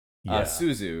 Yeah.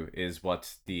 Suzu is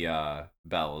what the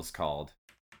bell is called.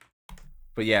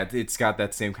 But yeah, it's got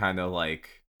that same kind of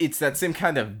it's that same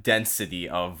kind of density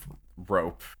of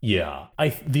rope. Yeah.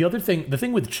 The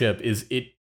thing with Chip is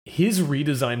his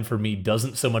redesign for me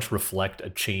doesn't so much reflect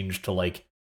a change to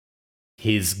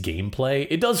his gameplay.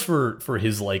 It does for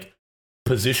his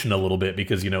position a little bit,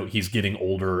 because he's getting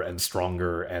older and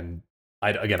stronger and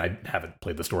I haven't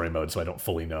played the story mode, so I don't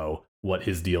fully know what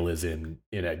his deal is in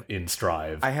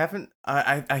Strive. I haven't.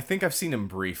 I think I've seen him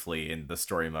briefly in the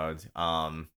story mode.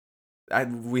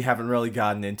 We haven't really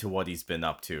gotten into what he's been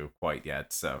up to quite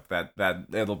yet, so that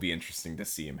it'll be interesting to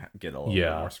see him get a little bit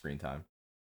more screen time.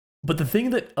 But the thing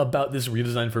that about this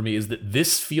redesign for me is that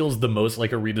this feels the most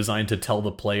like a redesign to tell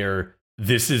the player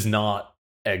this is not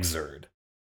Xrd.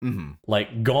 Mm-hmm.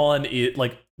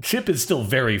 Like Chip is still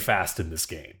very fast in this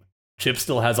game. Chip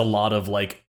still has a lot of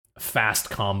like fast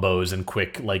combos and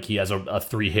quick, like he has a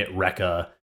 3-hit Rekka.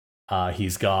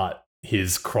 He's got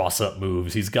his cross-up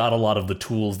moves. He's got a lot of the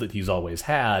tools that he's always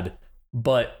had.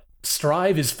 But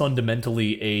Strive is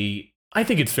fundamentally I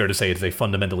think it's fair to say it's a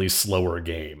fundamentally slower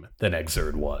game than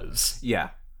Xrd was.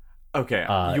 Yeah. Okay,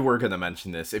 you were going to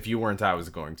mention this. If you weren't, I was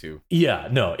going to. Yeah,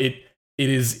 no, it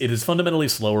is fundamentally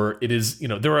slower. It is,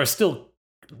 there are still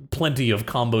plenty of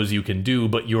combos you can do,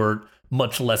 but you're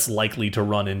much less likely to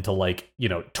run into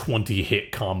 20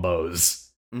 hit combos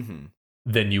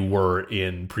than you were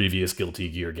in previous Guilty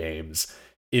Gear games.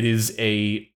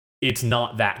 It's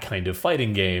not that kind of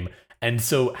fighting game. And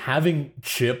so having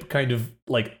Chip kind of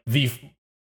like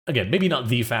maybe not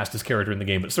the fastest character in the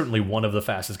game, but certainly one of the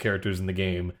fastest characters in the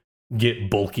game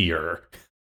get bulkier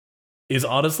is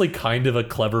honestly kind of a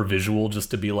clever visual,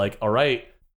 just to be like, all right,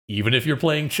 even if you're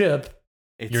playing Chip,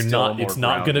 it's not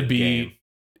going to be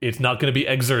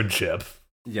Xrd Chip.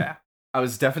 Yeah. I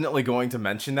was definitely going to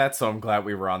mention that, so I'm glad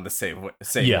we were on the same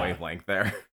wavelength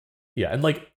there. Yeah,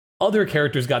 and other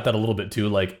characters got that a little bit too.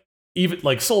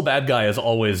 Even Soul Bad Guy has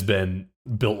always been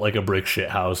built like a brick shit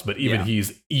house, but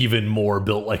he's even more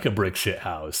built like a brick shit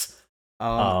house.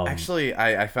 Actually,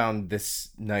 I found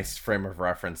this nice frame of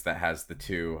reference that has the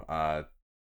two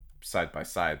side by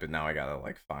side, but now I gotta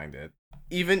find it.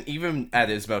 Even at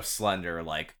his most slender,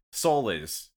 Soul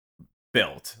is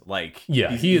built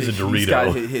he is a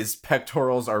Dorito. His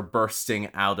pectorals are bursting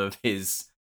out of his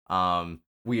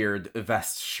weird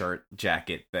vest shirt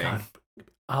jacket thing.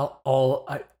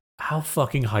 God, how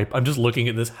fucking hype. I'm just looking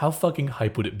at this. How fucking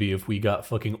hype would it be if we got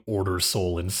fucking Order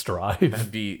Soul in Strive?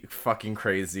 That'd be fucking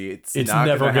crazy. It's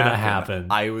never gonna happen.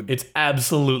 It's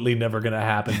absolutely never gonna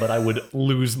happen, but I would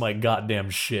lose my goddamn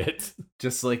shit.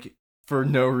 Just for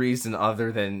no reason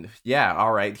other than, yeah,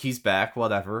 all right, he's back,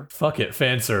 whatever. Fuck it,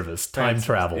 fan service, time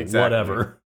travel, exactly.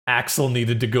 Whatever. Axel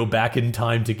needed to go back in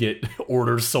time to get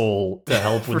Order Soul to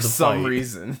help with the fight. For some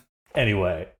reason.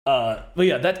 Anyway, but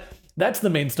yeah, that's the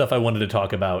main stuff I wanted to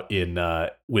talk about in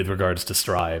with regards to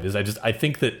Strive. Is I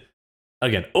think that,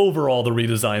 again, overall the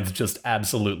redesigns just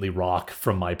absolutely rock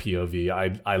from my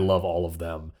POV. I love all of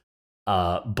them,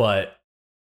 but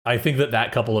I think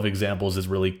that couple of examples is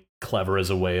really clever as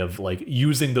a way of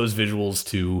using those visuals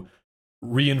to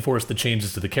reinforce the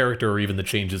changes to the character or even the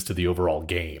changes to the overall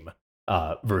game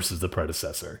versus the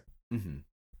predecessor. Mm-hmm.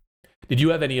 Did you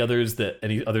have any other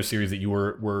series that you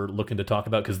were looking to talk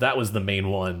about? Because that was the main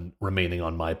one remaining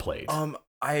on my plate.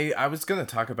 I was gonna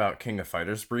talk about King of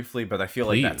Fighters briefly, but I feel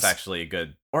like that's actually a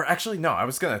good. Or actually, no, I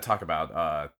was gonna talk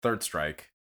about Third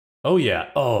Strike. Oh yeah.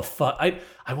 Oh fuck.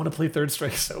 I want to play Third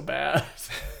Strike so bad.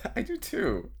 I do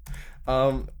too.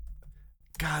 God,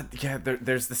 yeah.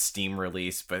 There's the Steam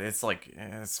release, but it's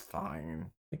it's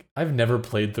fine. I've never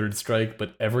played Third Strike,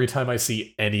 but every time I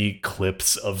see any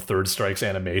clips of Third Strike's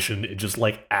animation, it just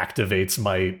activates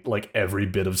my every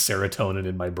bit of serotonin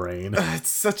in my brain. It's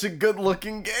such a good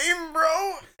looking game,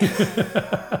 bro.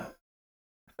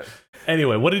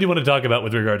 Anyway, what did you want to talk about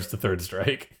with regards to Third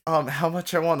Strike? How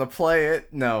much I want to play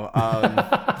it? No.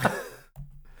 I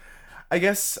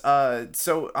guess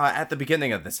so at the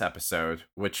beginning of this episode,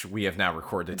 which we have now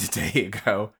recorded a day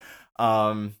ago,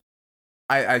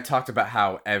 I talked about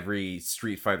how every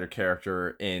Street Fighter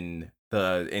character in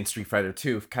Street Fighter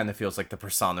 2 kind of feels like the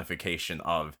personification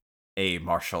of a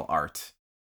martial art.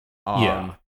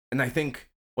 Yeah. And I think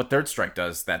what Third Strike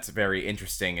does that's very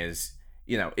interesting is,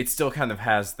 it still kind of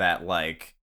has that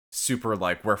super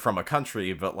we're from a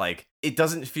country, but it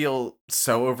doesn't feel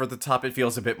so over the top. It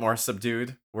feels a bit more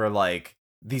subdued, where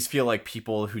these feel like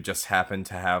people who just happen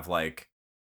to have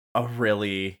a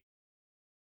really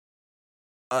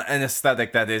an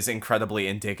aesthetic that is incredibly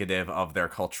indicative of their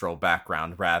cultural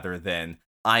background, rather than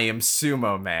I am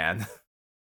Sumo Man.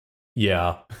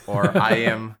 Yeah. Or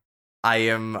I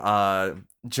am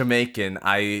Jamaican,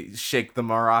 I shake the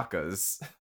maracas.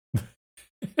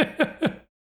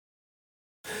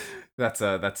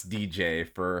 That's DJ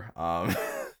for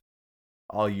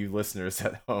all you listeners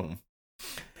at home.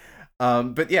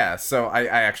 But yeah, so I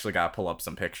actually gotta pull up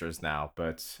some pictures now.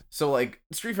 But so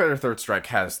Street Fighter Third Strike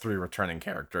has 3 returning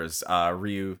characters.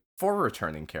 4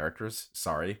 returning characters,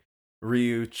 sorry.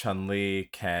 Ryu, Chun-Li,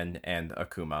 Ken, and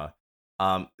Akuma.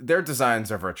 Their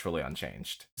designs are virtually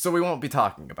unchanged, so we won't be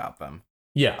talking about them.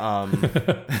 Yeah.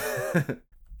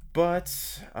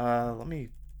 But let me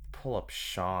pull up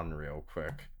Sean real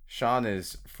quick. Sean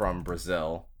is from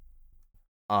Brazil.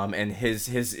 And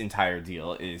his entire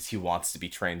deal is he wants to be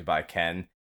trained by Ken.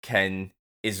 Ken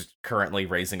is currently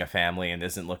raising a family and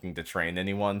isn't looking to train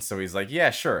anyone, so he's like,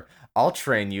 yeah, sure, I'll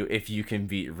train you if you can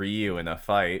beat Ryu in a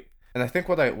fight. And I think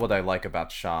what I like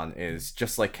about Sean is,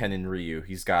 just like Ken and Ryu,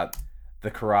 he's got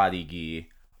the karate gi,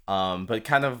 but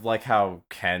kind of like how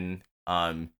Ken,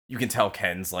 you can tell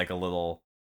Ken's like got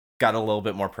a little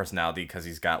bit more personality because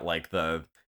he's got like the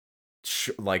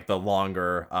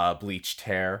longer bleached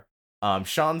hair.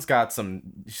 Sean's got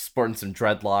sporting some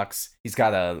dreadlocks. He's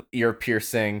got a ear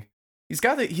piercing. He's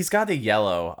got a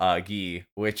yellow gi,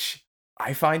 which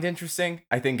I find interesting.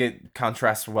 I think it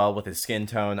contrasts well with his skin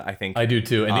tone. I think I do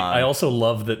too, and I also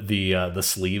love that the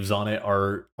sleeves on it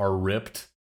are ripped.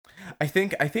 I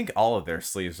think all of their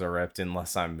sleeves are ripped,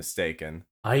 unless I'm mistaken.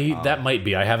 That might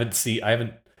be. I haven't,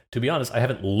 to be honest, I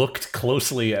haven't looked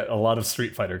closely at a lot of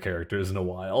Street Fighter characters in a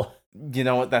while. You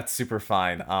know what? That's super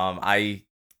fine. I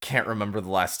can't remember the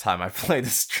last time I played a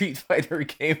Street Fighter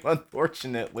game,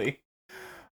 unfortunately.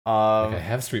 I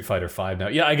have Street Fighter 5 now.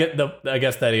 Yeah, I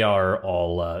guess that they are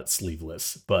all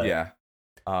sleeveless, but yeah.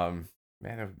 Man,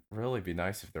 it'd really be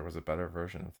nice if there was a better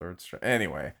version of Third Strike.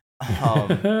 Anyway,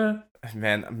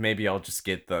 man, maybe I'll just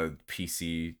get the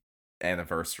PC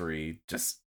anniversary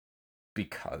just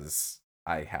because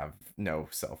I have no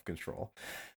self-control.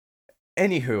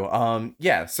 Anywho,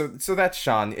 yeah, so that's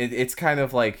Sean. It's kind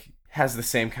of like has the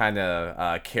same kind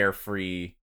of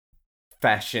carefree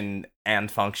fashion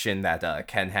and function that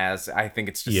Ken has. I think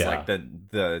it's just like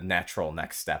the natural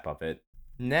next step of it.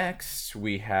 Next,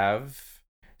 we have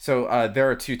there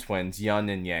are two twins, Yun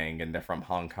and Yang, and they're from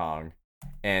Hong Kong.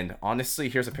 And honestly,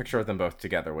 here's a picture of them both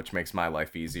together, which makes my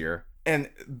life easier. And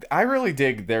I really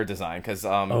dig their design because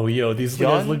these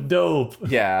guys look dope.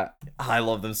 Yeah, I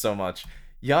love them so much.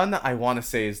 Yun, I want to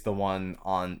say, is the one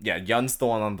on Yun's the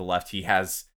one on the left. He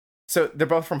has, so they're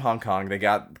both from Hong Kong. They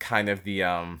got kind of the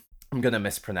I'm gonna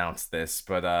mispronounce this,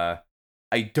 but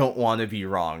I don't want to be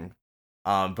wrong.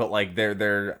 But like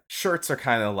their shirts are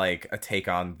kind of like a take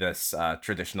on this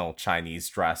traditional Chinese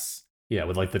dress. Yeah,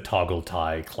 with like the toggle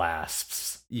tie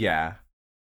clasps. Yeah.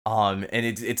 And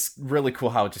it's really cool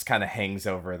how it just kind of hangs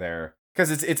over there,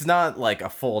 because it's not like a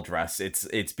full dress.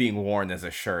 It's being worn as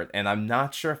a shirt, and I'm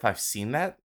not sure if I've seen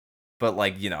that, but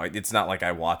like, you know, it's not like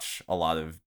I watch a lot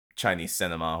of Chinese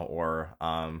cinema or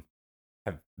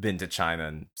have been to China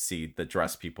and see the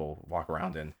dress people walk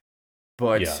around in.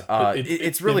 But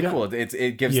it's really cool.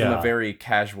 It gives them a very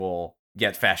casual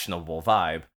yet fashionable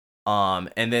vibe.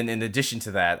 And then in addition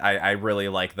to that, I really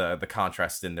like the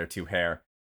contrast in their two hair.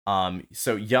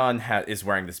 So Yun is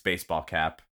wearing this baseball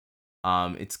cap.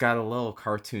 It's got a little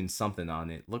cartoon something on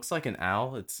it. Looks like an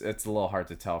owl. It's a little hard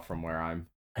to tell from where I'm.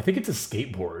 I think it's a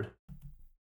skateboard.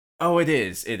 Oh, it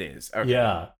is. It is. Okay.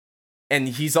 Yeah. And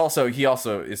he also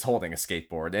is holding a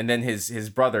skateboard. And then his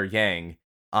brother Yang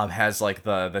has like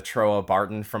the Troa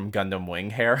Barton from Gundam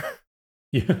Wing hair.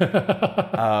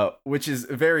 Which is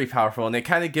very powerful, and it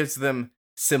kind of gives them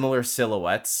similar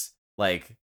silhouettes.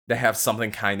 Like they have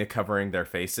something kind of covering their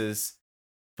faces,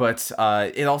 but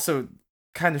it also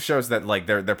kind of shows that like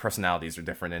their personalities are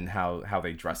different and how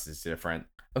they dress is different.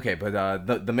 Okay,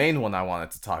 but the main one I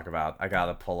wanted to talk about, I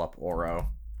gotta pull up Oro.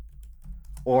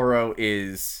 Oro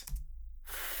is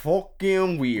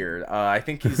fucking weird. I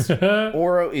think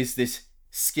Oro is this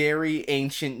scary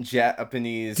ancient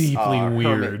Japanese deeply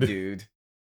weird dude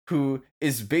who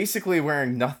is basically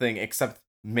wearing nothing except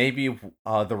maybe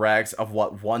the rags of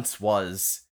what once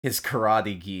was his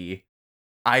karate gi.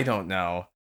 I don't know.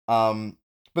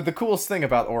 But the coolest thing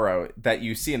about Oro that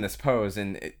you see in this pose,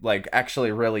 and it, like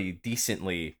actually really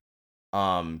decently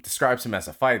describes him as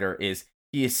a fighter, is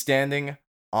he is standing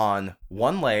on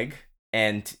one leg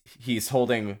and he's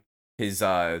holding his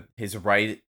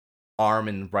right arm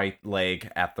and right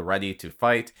leg at the ready to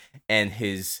fight, and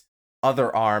his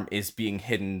other arm is being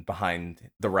hidden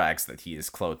behind the rags that he has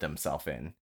clothed himself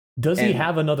in. Does he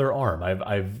have another arm?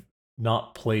 I've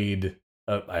not played.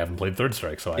 I haven't played Third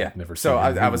Strike, so I've never seen. So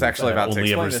I was actually about to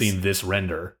explain only ever seen this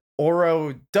render.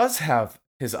 Oro does have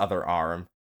his other arm.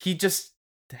 He just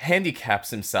handicaps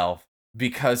himself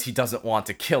because he doesn't want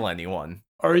to kill anyone.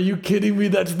 Are you kidding me?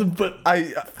 That's the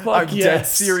I'm dead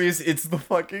serious. It's the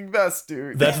fucking best,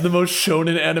 dude. That's the most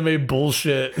shonen anime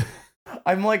bullshit.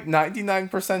 I'm like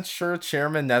 99% sure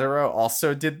Chairman Netero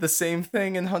also did the same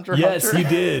thing in Hunter x Yes, Hunter.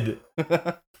 he did.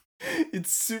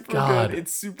 It's super God, good.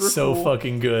 It's super so cool.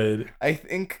 fucking good. I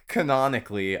think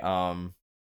canonically,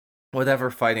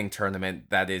 whatever fighting tournament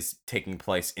that is taking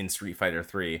place in Street Fighter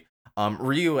 3,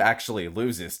 Ryu actually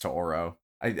loses to Oro.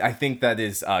 I think that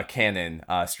is canon,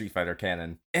 Street Fighter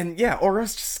canon. And yeah,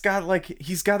 Oro's just got like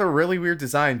he's got a really weird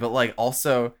design, but like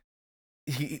also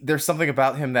there's something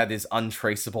about him that is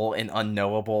untraceable and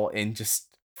unknowable and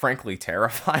just frankly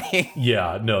terrifying.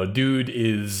 Yeah, no, dude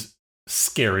is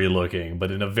scary looking, but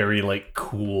in a very like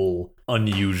cool,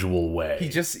 unusual way.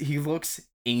 He looks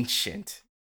ancient.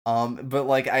 But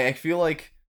like I feel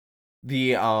like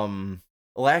the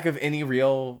lack of any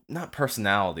real, not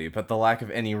personality, but the lack of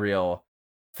any real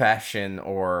fashion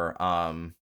or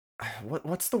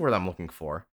what's the word I'm looking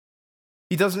for?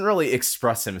 He doesn't really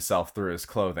express himself through his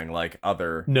clothing like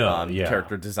other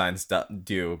character designs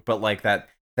do, but like that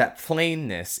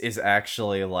plainness is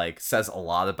actually like says a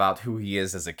lot about who he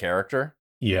is as a character.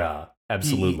 Yeah,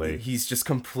 absolutely. He's just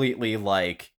completely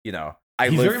like, you know,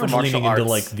 he's live very for much martial leaning arts.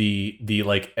 into like the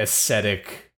like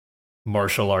ascetic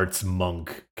martial arts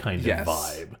monk kind Yes. of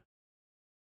vibe.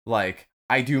 Like,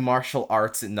 I do martial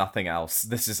arts and nothing else.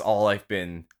 This is all I've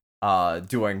been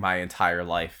doing my entire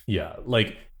life. Yeah,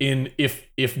 like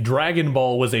if Dragon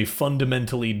Ball was a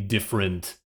fundamentally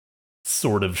different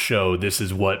sort of show, this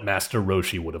is what Master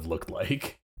Roshi would have looked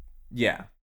like. Yeah.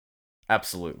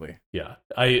 Absolutely. Yeah.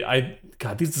 I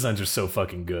God, these designs are so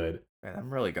fucking good. Man,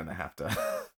 I'm really gonna have to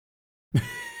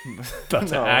About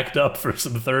to act up for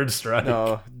some third strike.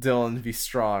 No, Dylan, be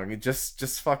strong.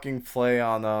 Just fucking play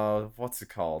on what's it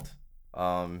called?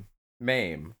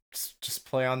 MAME. Just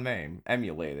play on MAME.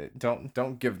 Emulate it.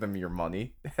 Don't give them your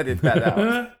money. Edit that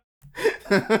out.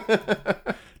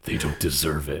 They don't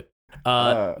deserve it.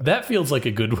 That feels like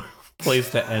a good place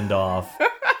to end off.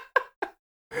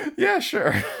 Yeah,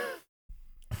 sure.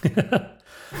 But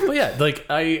yeah, like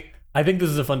I think this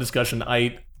is a fun discussion.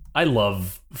 I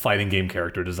love fighting game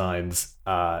character designs.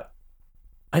 I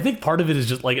think part of it is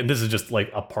just like, and this is just like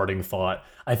a parting thought,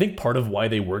 I think part of why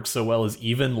they work so well is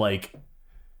even like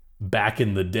back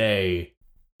in the day,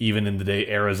 even in the day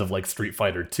eras of like Street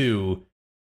Fighter 2,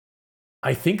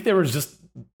 I think there was just,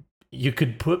 you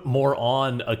could put more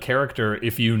on a character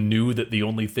if you knew that the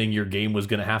only thing your game was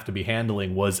going to have to be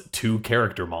handling was 2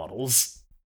 character models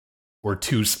or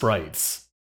 2 sprites.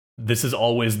 This has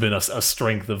always been a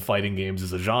strength of fighting games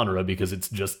as a genre because it's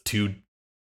just two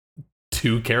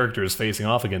characters facing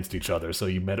off against each other, so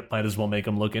you might as well make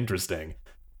them look interesting.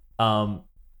 But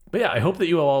yeah, I hope that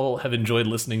you all have enjoyed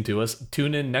listening to us.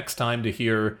 Tune in next time to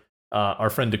hear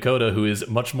our friend Dakota, who is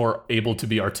much more able to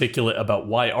be articulate about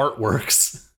why art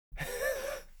works.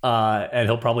 And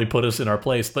he'll probably put us in our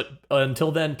place. But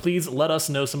until then, please let us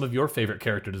know some of your favorite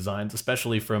character designs,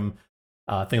 especially from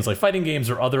things like fighting games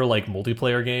or other like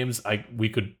multiplayer games. We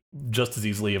could just as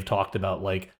easily have talked about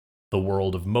like the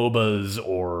world of MOBAs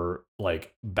or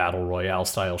like battle royale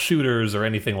style shooters or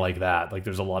anything like that. Like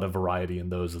there's a lot of variety in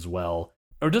those as well.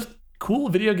 Or just cool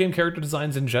video game character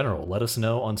designs in general. Let us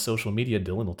know on social media.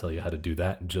 Dylan will tell you how to do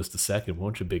that in just a second,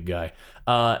 won't you, big guy?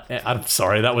 I'm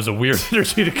sorry, that was a weird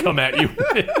energy to come at you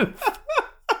with.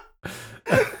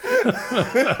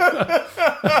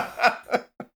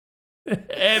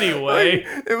 Anyway,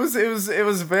 it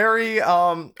was very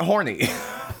horny.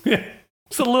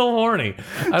 It's a little horny.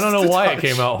 I don't know why it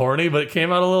came out horny, but it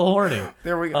came out a little horny.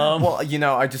 There we go. Well, you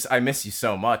know, I miss you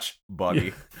so much,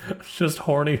 buddy. Yeah, just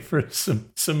horny for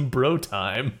some bro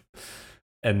time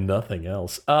and nothing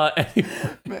else. Anyway.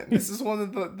 Man, this is one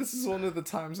of the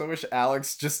times I wish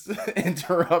Alex just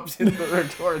interrupted the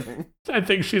recording. I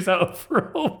think she's out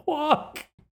for a walk.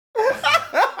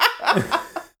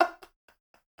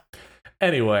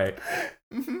 Anyway,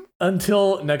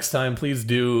 until next time, please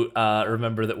do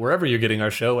remember that wherever you're getting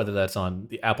our show, whether that's on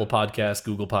the Apple Podcast,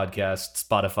 Google Podcast,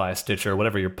 Spotify, Stitcher,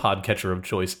 whatever your podcatcher of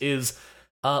choice is,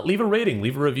 leave a rating,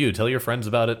 leave a review, tell your friends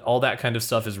about it. All that kind of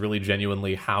stuff is really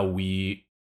genuinely how we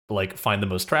like find the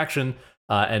most traction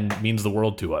and means the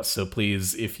world to us. So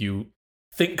please, if you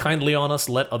think kindly on us,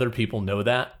 let other people know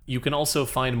that. You can also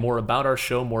find more about our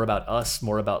show, more about us,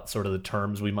 more about sort of the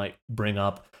terms we might bring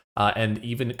up. And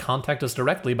even contact us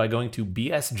directly by going to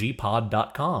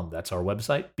bsgpod.com. That's our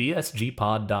website,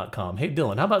 bsgpod.com. Hey,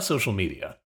 Dylan, how about social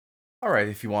media? All right,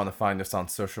 if you want to find us on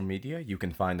social media, you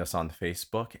can find us on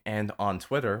Facebook and on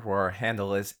Twitter, where our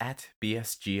handle is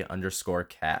 @BSG_cast.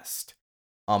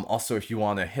 Also, if you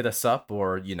want to hit us up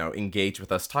or, you know, engage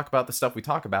with us, talk about the stuff we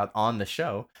talk about on the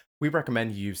show, we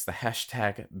recommend you use the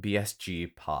hashtag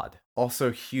BSGPod.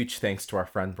 Also, huge thanks to our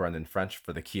friend Brendan French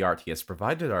for the key art he has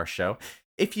provided our show.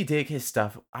 If you dig his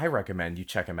stuff, I recommend you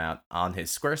check him out on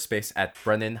his Squarespace at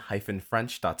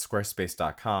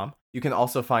brennan-french.squarespace.com. You can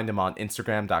also find him on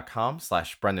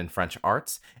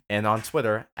Instagram.com/BrennanFrenchArts and on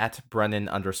Twitter at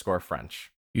Brennan_French.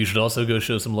 You should also go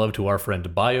show some love to our friend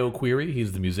BioQuery.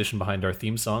 He's the musician behind our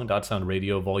theme song, Dot Sound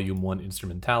Radio Volume 1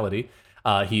 Instrumentality.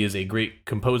 He is a great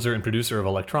composer and producer of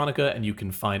electronica, and you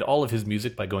can find all of his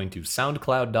music by going to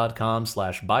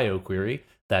soundcloud.com/BioQuery.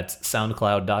 That's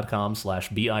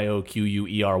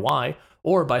soundcloud.com/BioQuery,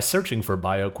 or by searching for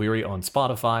BioQuery on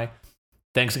Spotify.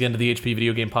 Thanks again to the HP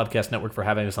Video Game Podcast Network for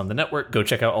having us on the network. Go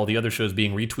check out all the other shows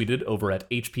being retweeted over at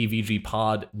HPVG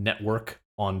Pod Network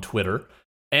on Twitter.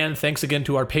 And thanks again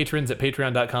to our patrons at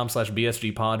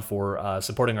patreon.com/BSGpod for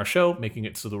supporting our show, making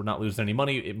it so that we're not losing any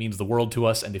money. It means the world to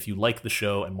us. And if you like the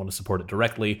show and want to support it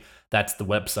directly, that's the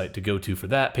website to go to for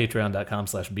that,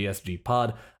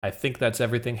 patreon.com/BSGpod. I think that's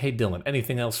everything. Hey, Dylan,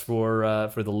 anything else for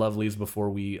the lovelies before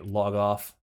we log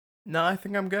off? No, I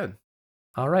think I'm good.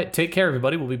 All right, take care,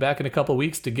 everybody. We'll be back in a couple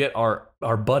weeks to get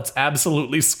our butts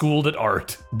absolutely schooled at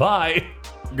art. Bye.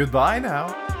 Goodbye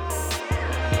now.